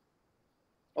studies.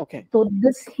 Okay. So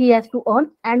this he has to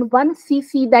earn, and one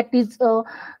CC, that is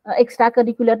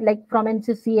extracurricular, like from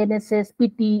NCC, NSS,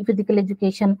 PT, physical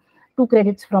education, 2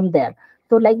 credits from there.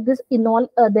 So like this, in all,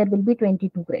 there will be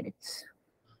 22 credits.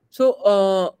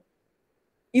 So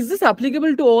is this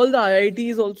applicable to all the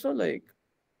IITs also? Like,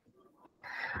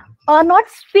 Not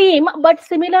same, but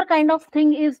similar kind of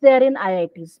thing is there in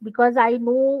IITs, because I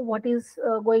know what is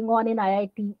going on in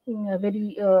IIT.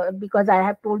 Very because I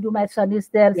have told you my son is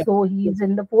there, yeah. so he is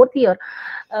in the 4th year.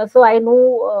 So I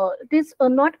know it is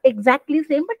not exactly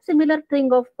same, but similar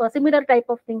type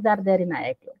of things are there in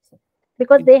IIT also,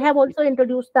 because they have Exactly. also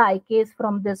introduced the IKs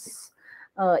from this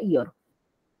year.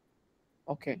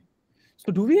 Okay.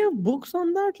 So do we have books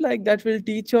on that? Like that will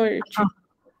teach or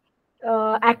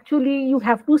Actually, you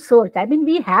have to search. I mean,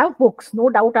 we have books, no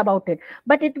doubt about it,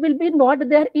 but it will be not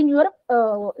there in your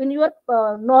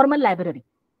normal library.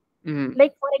 mm,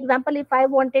 Like for example, if I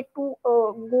wanted to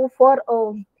go for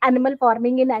animal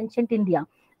farming in ancient India,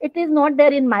 it is not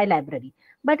there in my library,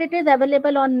 but it is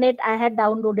available on net. I had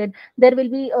downloaded. There will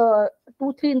be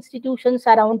 2 3 institutions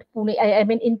around Pune. I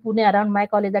mean in Pune, around my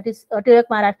college, that is Tilak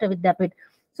Maharashtra Vidyapit.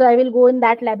 So I will go in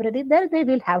that library. There they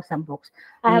will have some books.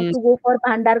 I have mm, to go for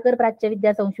Bhandarkar Prachya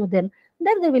Vidya Sanshodhan.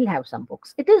 There they will have some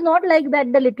books. It is not like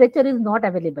that the literature is not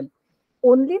available.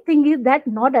 Only thing is that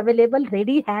not available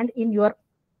ready hand in your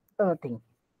thing,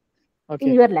 in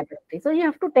okay. your laboratory. So you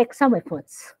have to take some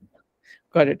efforts.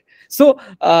 Got it. So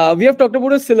we have talked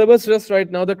about a syllabus just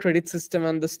right now, the credit system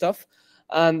and the stuff.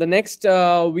 And the next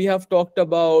we have talked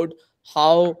about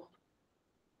how,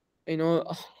 you know,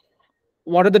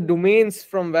 what are the domains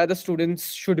from where the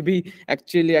students should be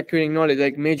actually acquiring knowledge,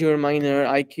 like major, minor,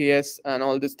 IKS, and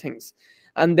all these things.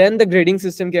 And then the grading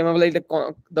system came up, like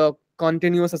the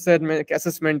continuous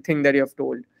assessment thing that you have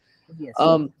told. Yes.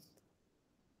 Um,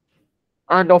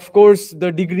 and of course,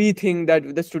 the degree thing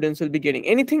that the students will be getting.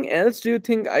 Anything else do you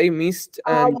think I missed?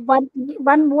 And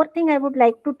One more thing I would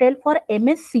like to tell for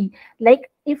MSc, like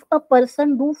if a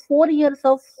person do 4 years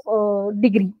of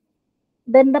degree,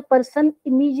 then the person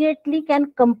immediately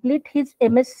can complete his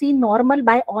MSc normal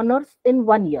by honors in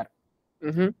 1 year.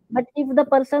 Mhm. But if the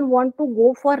person want to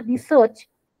go for research,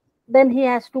 then he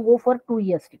has to go for 2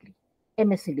 years degree,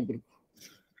 MSc degree.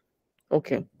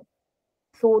 Okay.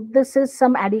 So this is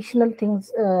some additional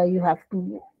things you have to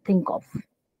think of.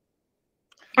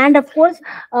 And of course,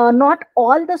 not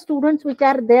all the students which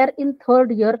are there in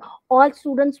third year, all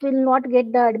students will not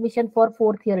get the admission for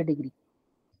fourth year degree.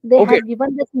 They Okay. have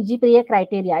given the CGPA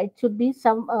criteria. It should be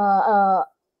some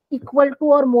equal to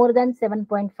or more than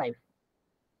 7.5.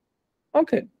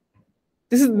 Okay.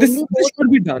 This is this Only this those,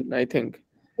 should be done, I think.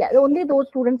 yeah, only those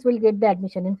students will get the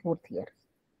admission in fourth year.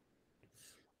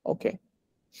 Okay.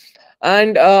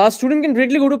 And a student can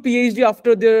directly go to PhD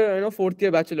after their fourth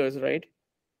year bachelor's, right?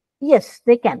 Yes,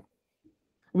 they can.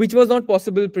 Which was not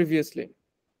possible previously.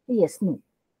 Yes, no.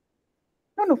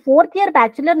 No, fourth year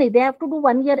bachelor, nahi, they have to do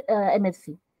 1 year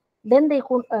MSc. Then they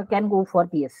can go for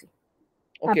PSc,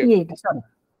 Okay. PhD, sorry.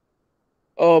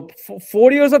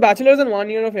 4 years of bachelor's and 1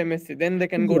 year of MSc. Then they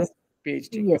can go to Yes,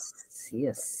 PhD. yes,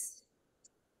 yes.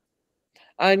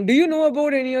 And do you know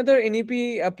about any other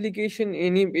NEP application,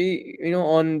 NEP,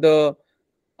 on the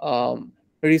um,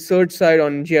 research side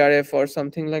on GRF or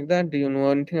something like that? Do you know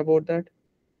anything about that?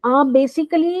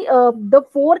 Basically, the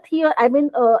fourth year, I mean,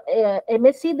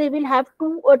 MSc, they will have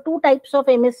two types of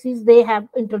MScs they have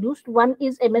introduced. One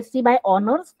is MSc by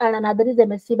honors, and another is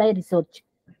MSc by research.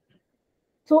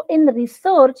 So in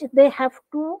research, they have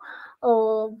to,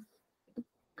 uh,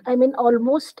 I mean,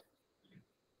 almost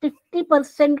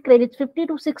 50% credits, 50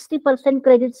 to 60%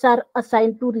 credits are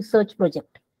assigned to research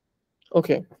project.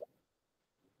 Okay.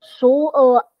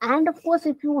 So, and of course,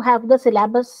 if you have the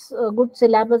syllabus, good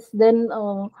syllabus, then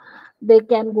they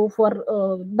can go for.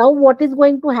 Now, what is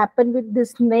going to happen with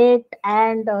this NET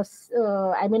and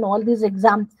I mean all these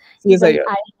exams? Even CSIR.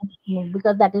 I don't know,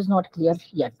 because that is not clear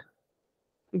yet.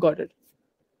 Got it.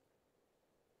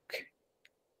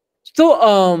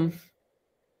 So,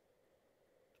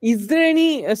 is there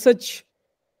any such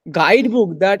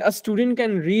guidebook that a student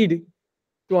can read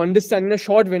to understand in a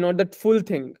short way, not that full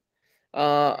thing?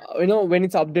 When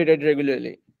it's updated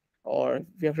regularly, or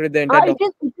we have to read the entire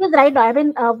document. It is right. I mean,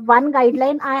 one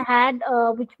guideline I had,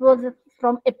 which was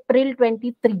from April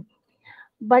 23.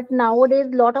 But nowadays,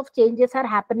 lot of changes are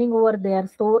happening over there.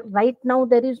 So right now,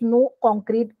 there is no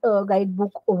concrete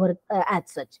guidebook over as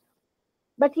such.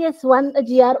 But yes, one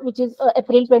GR, which is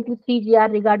April 23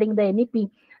 GR regarding the NEP,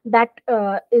 that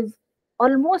is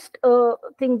almost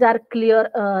things are clear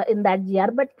in that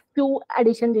GR, but few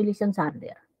addition deletions are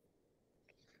there.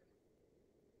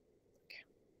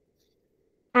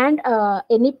 And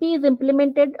NEP is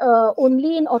implemented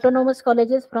only in autonomous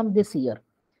colleges from this year.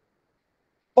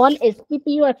 All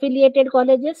SPPU affiliated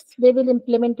colleges, they will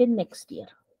implement it next year.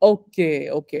 Okay,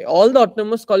 okay. All the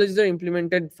autonomous colleges are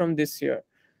implemented from this year.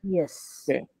 Yes.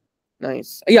 Okay,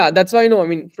 nice. Yeah, that's why I know. I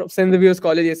mean, from St. Xavier's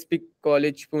College, SP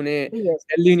College, Pune, Yes.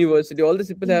 Delhi University, all these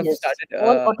people have Yes. started.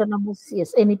 All autonomous,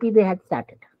 yes, NEP they had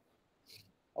started.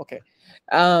 Okay.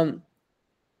 Um,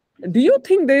 do you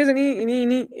think there is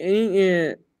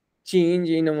any change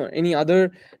in any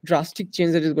other drastic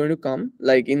change that is going to come,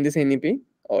 like in this NEP,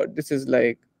 or this is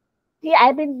like Yeah,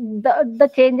 I mean the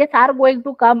changes are going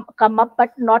to come up,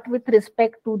 but not with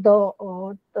respect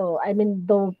to I mean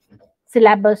the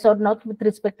syllabus, or not with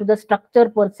respect to the structure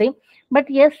per se. But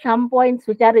yes, some points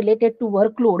which are related to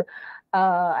workload.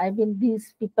 I mean,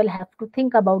 these people have to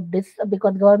think about this,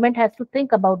 because government has to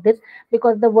think about this,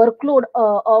 because the workload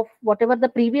of whatever the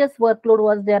previous workload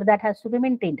was there, that has to be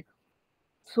maintained.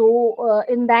 So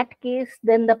in that case,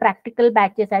 then the practical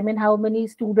batches, I mean, how many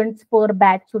students per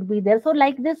batch should be there? So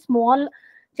like this, small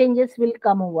changes will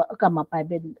come up. I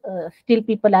mean, still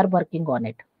people are working on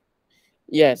it.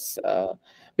 yes,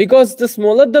 because the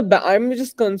smaller the I'm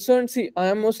just concerned. See, I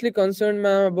am mostly concerned,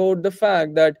 ma'am, about the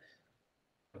fact that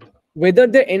whether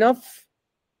there are enough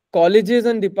colleges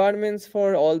and departments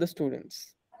for all the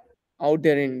students out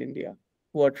there in India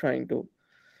who are trying to.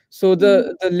 So Mm,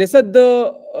 the lesser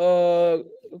the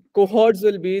cohorts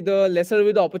will be, the lesser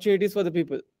will the opportunities for the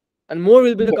people, and more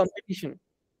will be the yes, competition.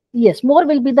 yes, more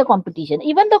will be the competition.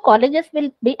 Even the colleges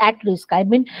will be at risk. I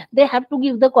mean, they have to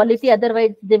give the quality,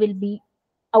 otherwise they will be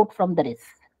out from the race.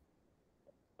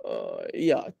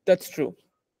 Yeah, that's true.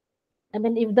 I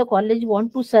mean, if the college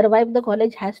want to survive, the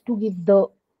college has to give the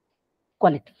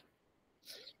quality.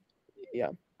 Yeah.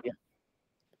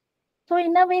 So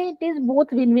in a way, it is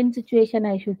both win-win situation,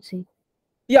 I should say.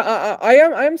 Yeah, I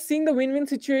am seeing the win-win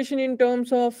situation in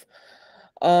terms of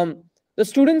the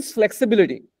student's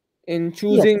flexibility in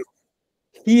choosing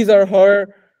Yes, his or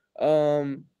her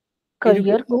um, career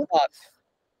educational goals. path.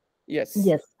 Yes.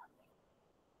 Yes,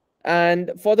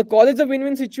 And for the college, the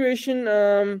win-win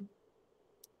situation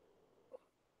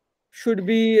should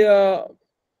be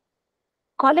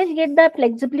college get the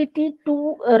flexibility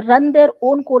to run their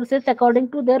own courses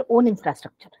according to their own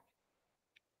infrastructure.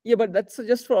 yeah, but that's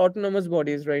just for autonomous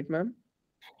bodies, right, ma'am?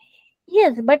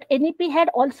 Yes, but NEP had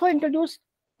also introduced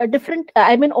a different,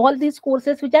 I mean, all these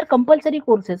courses which are compulsory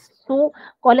courses. So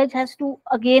college has to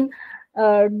again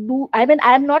do. I mean,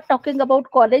 I am not talking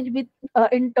about college with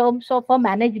in terms of a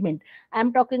management. I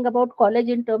am talking about college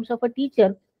in terms of a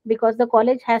teacher, because the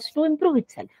college has to improve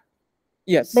itself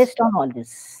Yes. based on all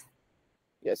this.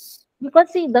 Yes. Because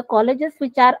see, the colleges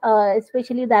which are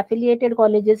especially the affiliated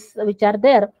colleges which are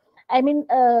there, I mean,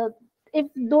 if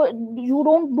you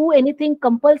don't do anything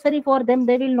compulsory for them,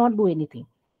 they will not do anything.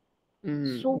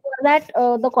 Mhm. So for that,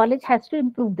 the college has to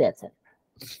improve themselves.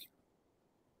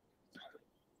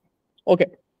 Okay,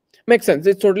 makes sense.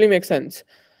 It totally makes sense.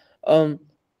 Um,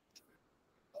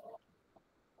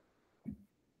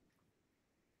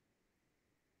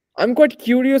 I'm quite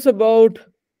curious about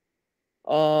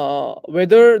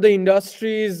whether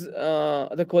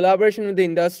the collaboration with the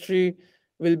industry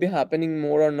will be happening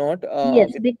more or not.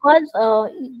 Yes, because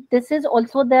this is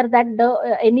also there that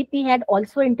the NEP had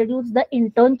also introduced the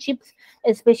internships,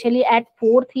 especially at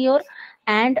fourth year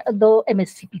and the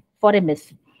MSc for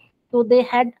MSc. So they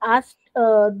had asked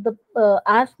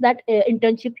that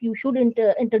internship, you should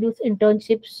introduce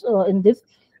internships in this.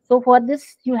 So for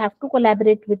this, you have to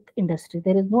collaborate with industry.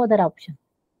 There is no other option.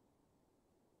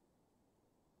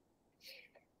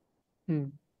 Hmm.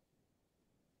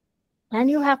 And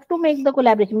you have to make the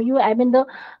collaboration. I mean, the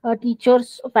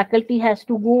teachers faculty has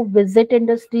to go visit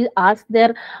industry, ask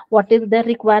their what is their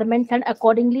requirements, and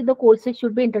accordingly the courses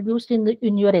should be introduced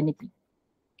in your NEP.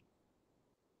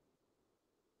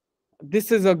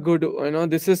 This is a good,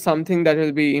 this is something that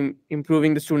will be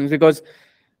improving the students, because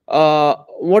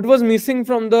what was missing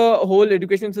from the whole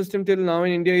education system till now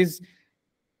in India is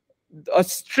a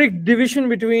strict division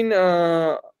between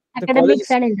the Academics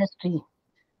colleges, and industry.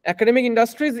 academic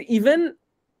industries. Even,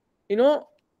 you know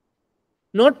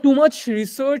not too much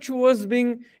research was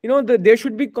being, there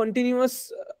should be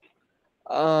continuous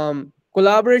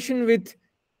collaboration with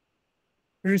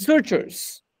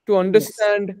researchers to Yes.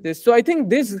 understand this. So I think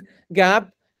this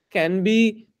gap can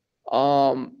be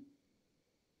um,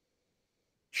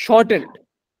 shortened.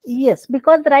 Yes,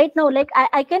 because right now, like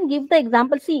I can give the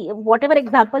example. See, whatever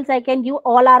examples I can give,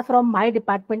 all are from my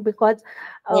department, because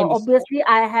I understand. obviously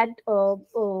I had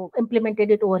implemented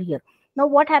it over here. Now,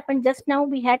 what happened just now?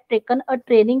 We had taken a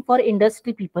training for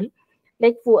industry people.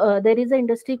 Like there is an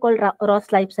industry called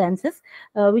Ross Life Sciences,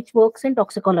 which works in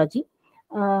toxicology.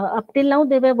 Up till now,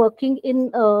 they were working.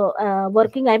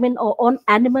 I mean, on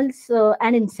animals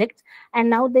and insects, and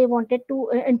now they wanted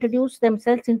to introduce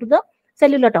themselves into the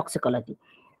cellular toxicology.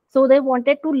 So they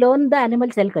wanted to learn the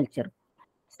animal cell culture.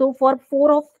 So for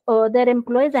four of their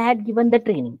employees, I had given the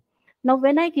training. Now,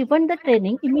 when I given the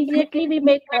training, immediately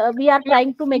we are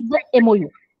trying to make the MOU,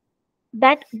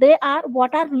 that they are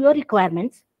what are your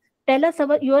requirements. Tell us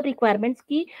your requirements.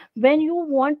 Ki when you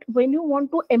want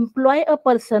to employ a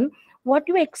person, what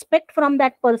you expect from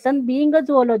that person. Being a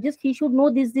zoologist, he should know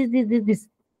this.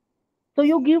 So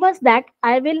you give us that.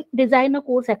 I will design a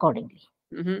course accordingly.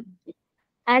 Hmm.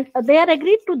 And they are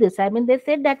agreed to this. I mean, they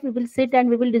said that we will sit and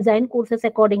we will design courses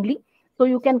accordingly. So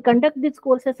you can conduct these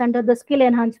courses under the skill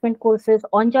enhancement courses,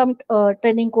 on job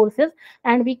training courses,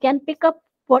 and we can pick up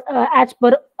what as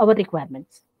per our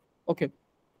requirements. Okay.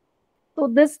 So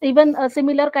this, even a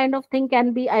similar kind of thing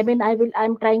can be. I mean,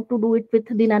 I'm trying to do it with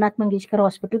Dinanath Mangeshkar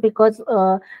Hospital, because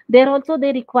there also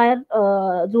they require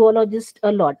zoologists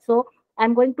a lot. So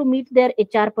I'm going to meet their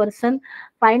HR person,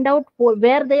 find out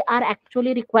where they are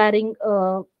actually requiring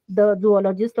the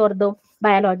zoologist or the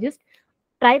biologist.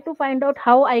 Try to find out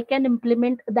how I can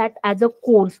implement that as a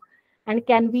course, and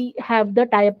can we have the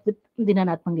tie up with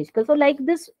Dinanath Mangeshkar. So like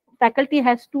this, faculty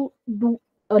has to do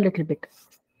a little bit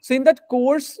So in that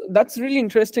course, that's really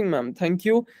interesting, ma'am. Thank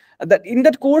you. That in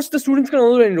that course, the students can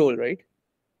also enroll, right?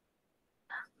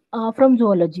 from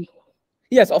zoology.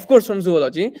 Yes, of course, from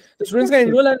zoology, the students can Yes, yes.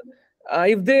 enroll,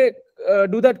 and if they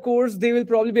do that course, they will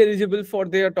probably be eligible for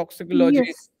their toxicology.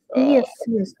 Yes, Uh, yes,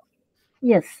 yes,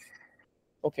 yes.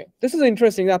 okay, this is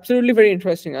interesting. Absolutely, very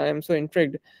interesting. I am so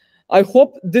intrigued. I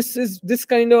hope this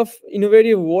kind of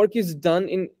innovative work is done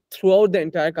in throughout the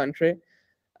entire country,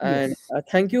 And Yes.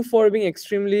 thank you for being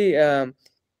extremely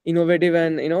innovative.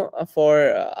 And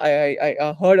for I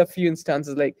heard a few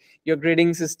instances like your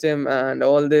grading system and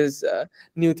all these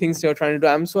new things you're trying to do.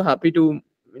 I'm so happy to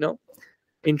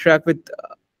interact with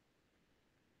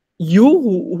you,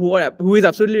 who is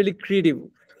absolutely really creative.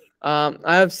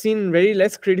 I have seen very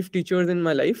less creative teachers in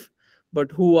my life,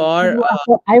 but who are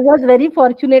I was very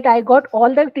fortunate. I got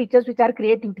all the teachers which are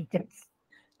creative teachers.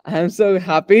 I am so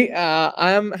happy.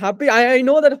 I am happy. I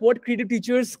know that what creative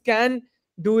teachers can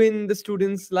do in the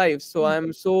students' lives. So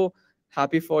I'm so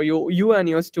happy for you and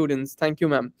your students. Thank you,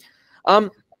 ma'am.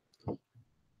 Um,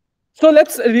 so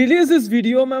let's release this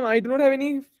video, ma'am. I do not have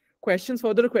any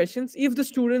further questions. If the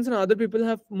students and other people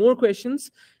have more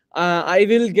questions, I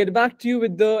will get back to you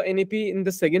with the NEP in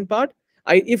the second part.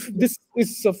 If Yes. this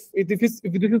is if this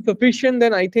is sufficient,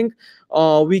 then I think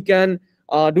we can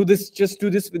do this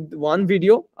with one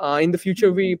video. In the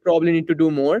future, we probably need to do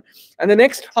more, and the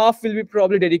next half will be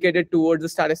probably dedicated towards the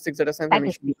statistics that Assam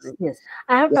mentioned. Statistics. Yes.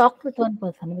 I have talked with one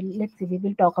person. Let's see. We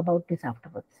will talk about this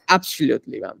afterwards.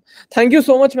 Absolutely, ma'am. Thank you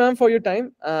so much, ma'am, for your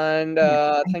time, and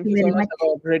Yeah. Thank thank you you so very much. much.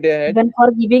 Have a great day ahead. Even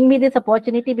for giving me this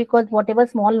opportunity, because whatever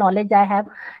small knowledge I have,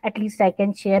 at least I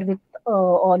can share with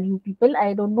all you people.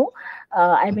 I don't know.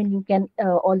 I mean, you can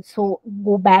also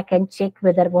go back and check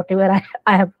whether whatever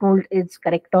I have told is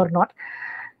correct or not.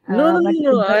 No, no, But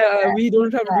no, no. just, We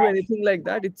don't have to do anything like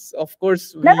that. It's of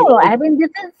course no, we no, no. all I mean,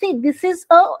 this is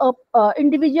a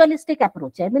individualistic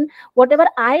approach. I mean, whatever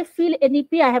I feel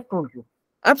NEP, I have told you.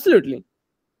 absolutely,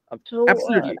 So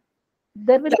absolutely.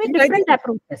 there will Yeah, be I different think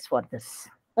approaches for this.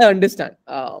 I understand.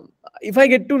 If I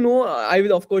get to know, I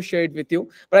will of course share it with you.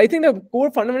 But I think the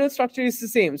core fundamental structure is the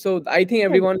same. So I think Yeah,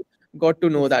 everyone got to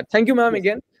know yes, that. Thank you, ma'am, yes.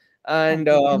 again, and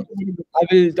Thank you. Thank you very I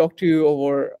much. will talk to you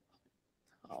over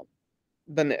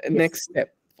the Yes. next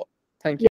step. Thank you. Yeah.